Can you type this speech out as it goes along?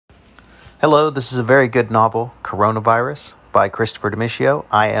Hello, this is a very good novel, Coronavirus, by Christopher Damitio.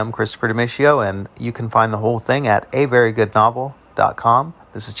 I am Christopher Damitio, and you can find the whole thing at averygoodnovel.com.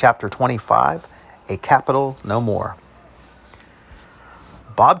 This is chapter 25, A Capital No More.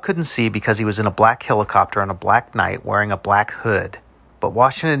 Bob couldn't see because he was in a black helicopter on a black night wearing a black hood. But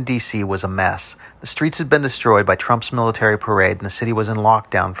Washington, D.C. was a mess. The streets had been destroyed by Trump's military parade, and the city was in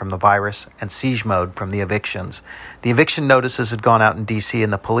lockdown from the virus and siege mode from the evictions. The eviction notices had gone out in D.C.,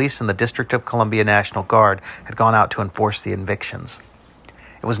 and the police and the District of Columbia National Guard had gone out to enforce the evictions.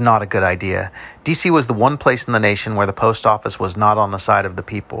 It was not a good idea. D.C. was the one place in the nation where the post office was not on the side of the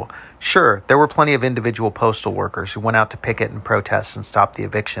people. Sure, there were plenty of individual postal workers who went out to picket and protest and stop the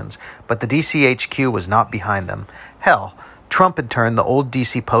evictions, but the D.C. HQ was not behind them. Hell, Trump had turned the old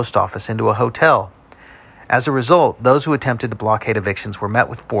D.C. post office into a hotel. As a result, those who attempted to blockade evictions were met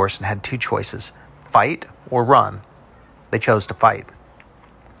with force and had two choices: fight or run. They chose to fight.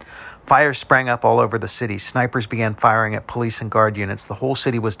 Fires sprang up all over the city. Snipers began firing at police and guard units. The whole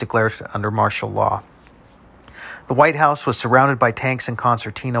city was declared under martial law. The White House was surrounded by tanks and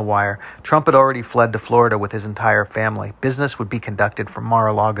concertina wire. Trump had already fled to Florida with his entire family. Business would be conducted from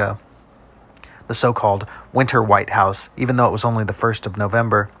Mar-a-Lago, the so-called Winter White House, even though it was only the 1st of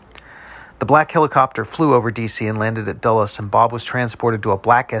November. The black helicopter flew over D.C. and landed at Dulles, and Bob was transported to a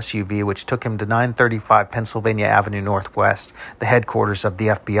black SUV which took him to 935 Pennsylvania Avenue Northwest, the headquarters of the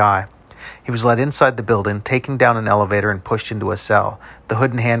FBI. He was led inside the building, taken down an elevator, and pushed into a cell. The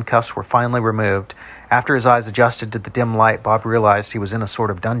hood and handcuffs were finally removed. After his eyes adjusted to the dim light, Bob realized he was in a sort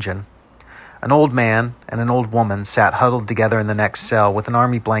of dungeon. An old man and an old woman sat huddled together in the next cell with an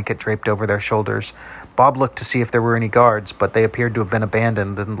army blanket draped over their shoulders. Bob looked to see if there were any guards, but they appeared to have been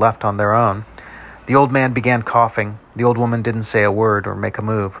abandoned and left on their own. The old man began coughing. The old woman didn't say a word or make a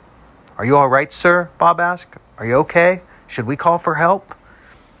move. "Are you all right, sir?" Bob asked. "Are you okay? Should we call for help?"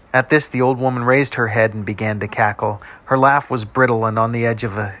 At this, the old woman raised her head and began to cackle. Her laugh was brittle and on the edge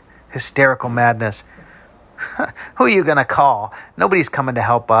of a hysterical madness. "Who are you going to call? Nobody's coming to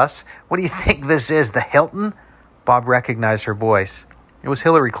help us. What do you think this is, the Hilton?" Bob recognized her voice. It was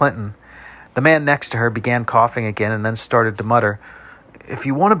Hillary Clinton. The man next to her began coughing again and then started to mutter, "If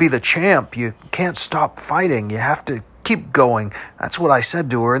you want to be the champ, you can't stop fighting. You have to keep going. That's what I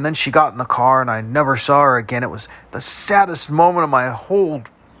said to her, and then she got in the car and I never saw her again. It was the saddest moment of my whole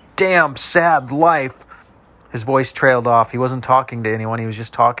damn sad life." His voice trailed off. He wasn't talking to anyone. He was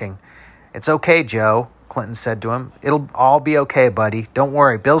just talking. "It's okay, Joe," Clinton said to him. "It'll all be okay, buddy. Don't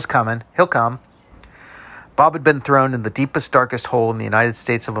worry. Bill's coming. He'll come." Bob had been thrown in the deepest, darkest hole in the United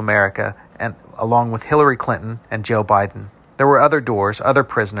States of America, and along with Hillary Clinton and Joe Biden. There were other doors, other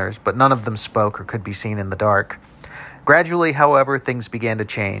prisoners, but none of them spoke or could be seen in the dark. Gradually, however, things began to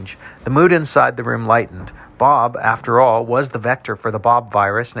change. The mood inside the room lightened. Bob, after all, was the vector for the Bob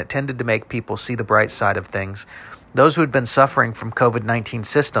virus, and it tended to make people see the bright side of things. Those who had been suffering from COVID-19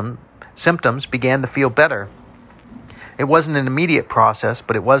 symptoms began to feel better. It wasn't an immediate process,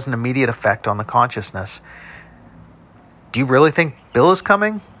 but it was an immediate effect on the consciousness. "Do you really think Bill is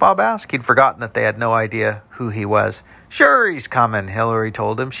coming?" Bob asked. He'd forgotten that they had no idea who he was. "Sure he's coming," Hillary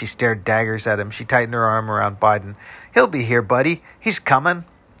told him. She stared daggers at him. She tightened her arm around Biden. "He'll be here, buddy. He's coming."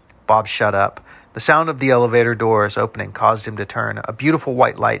 Bob shut up. The sound of the elevator doors opening caused him to turn. A beautiful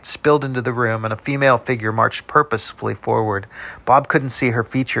white light spilled into the room, and a female figure marched purposefully forward. Bob couldn't see her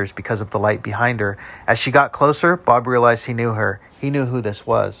features because of the light behind her. As she got closer, Bob realized he knew her. He knew who this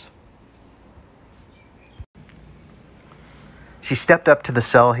was. She stepped up to the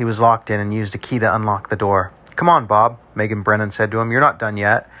cell he was locked in and used a key to unlock the door. "Come on, Bob," Megan Brennan said to him. "You're not done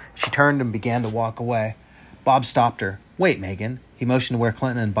yet." She turned and began to walk away. Bob stopped her. "Wait, Megan." He motioned to where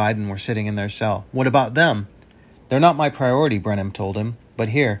Clinton and Biden were sitting in their cell. "What about them?" "They're not my priority," Brennan told him. "But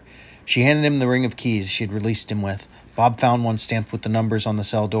here." She handed him the ring of keys she had released him with. Bob found one stamped with the numbers on the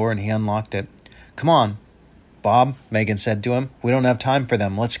cell door, and he unlocked it. "Come on, Bob," Megan said to him. "We don't have time for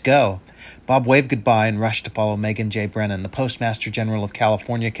them. Let's go." Bob waved goodbye and rushed to follow Megan J. Brennan, the Postmaster General of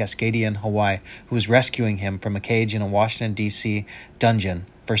California, Cascadia, and Hawaii, who was rescuing him from a cage in a Washington, D.C. dungeon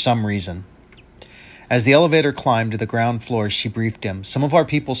for some reason. As the elevator climbed to the ground floors, she briefed him. "Some of our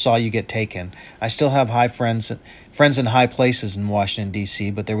people saw you get taken. I still have friends in high places in Washington,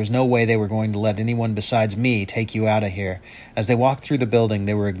 D.C., but there was no way they were going to let anyone besides me take you out of here." As they walked through the building,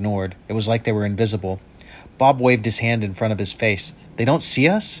 they were ignored. It was like they were invisible. Bob waved his hand in front of his face. "They don't see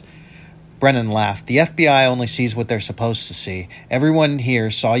us?" Brennan laughed. "The FBI only sees what they're supposed to see. Everyone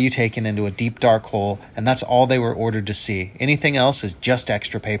here saw you taken into a deep, dark hole, and that's all they were ordered to see. Anything else is just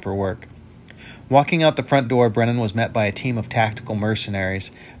extra paperwork." Walking out the front door, Brennan was met by a team of tactical mercenaries.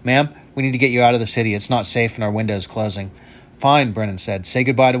 "Ma'am, we need to get you out of the city. It's not safe and our window's closing." Fine, Brennan said. Say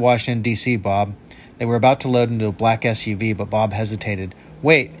goodbye to Washington, D.C., Bob. They were about to load into a black SUV, but Bob hesitated.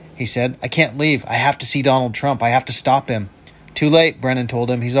 Wait, he said. I can't leave. I have to see Donald Trump. I have to stop him. Too late, Brennan told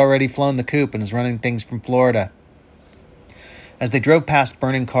him. He's already flown the coop and is running things from Florida. As they drove past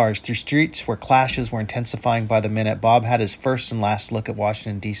burning cars through streets where clashes were intensifying by the minute, Bob had his first and last look at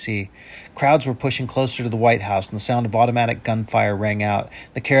Washington, D.C. Crowds were pushing closer to the White House, and the sound of automatic gunfire rang out.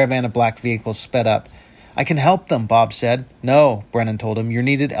 The caravan of black vehicles sped up. I can help them, Bob said. No, Brennan told him. You're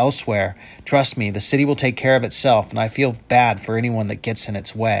needed elsewhere. Trust me, the city will take care of itself, and I feel bad for anyone that gets in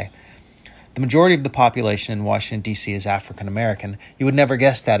its way. The majority of the population in Washington, D.C. is African American. You would never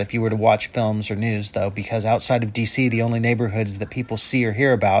guess that if you were to watch films or news, though, because outside of D.C., the only neighborhoods that people see or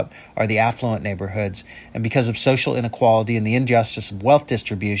hear about are the affluent neighborhoods. And because of social inequality and the injustice of wealth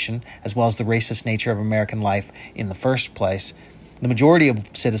distribution, as well as the racist nature of American life in the first place, the majority of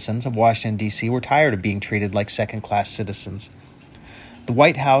citizens of Washington, D.C. were tired of being treated like second-class citizens. The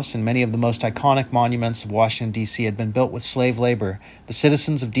White House and many of the most iconic monuments of Washington, D.C. had been built with slave labor. The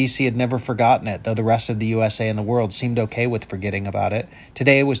citizens of D.C. had never forgotten it, though the rest of the USA and the world seemed okay with forgetting about it.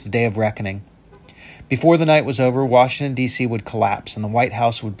 Today was the day of reckoning. Before the night was over, Washington, D.C. would collapse and the White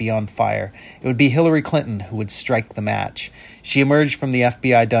House would be on fire. It would be Hillary Clinton who would strike the match. She emerged from the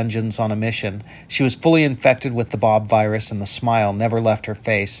FBI dungeons on a mission. She was fully infected with the Bob virus, and the smile never left her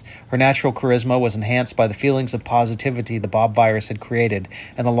face. Her natural charisma was enhanced by the feelings of positivity the Bob virus had created,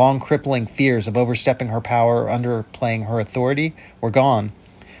 and the long crippling fears of overstepping her power or underplaying her authority were gone.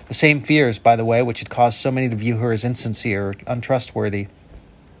 The same fears, by the way, which had caused so many to view her as insincere or untrustworthy.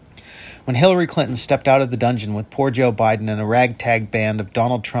 When Hillary Clinton stepped out of the dungeon with poor Joe Biden and a ragtag band of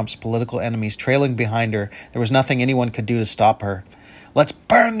Donald Trump's political enemies trailing behind her, there was nothing anyone could do to stop her. "Let's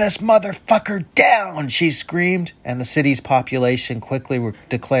burn this motherfucker down," she screamed, and the city's population quickly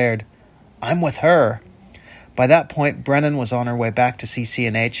declared, "I'm with her." By that point, Brennan was on her way back to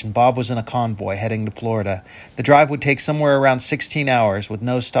CCNH, and Bob was in a convoy heading to Florida. The drive would take somewhere around 16 hours with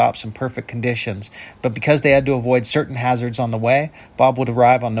no stops and perfect conditions, but because they had to avoid certain hazards on the way, Bob would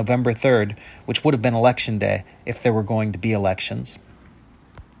arrive on November 3rd, which would have been Election Day, if there were going to be elections.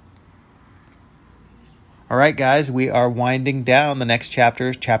 All right, guys, we are winding down. The next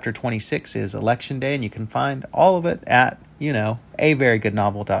chapter, chapter 26, is Election Day, and you can find all of it at,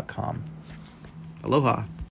 averygoodnovel.com. Aloha.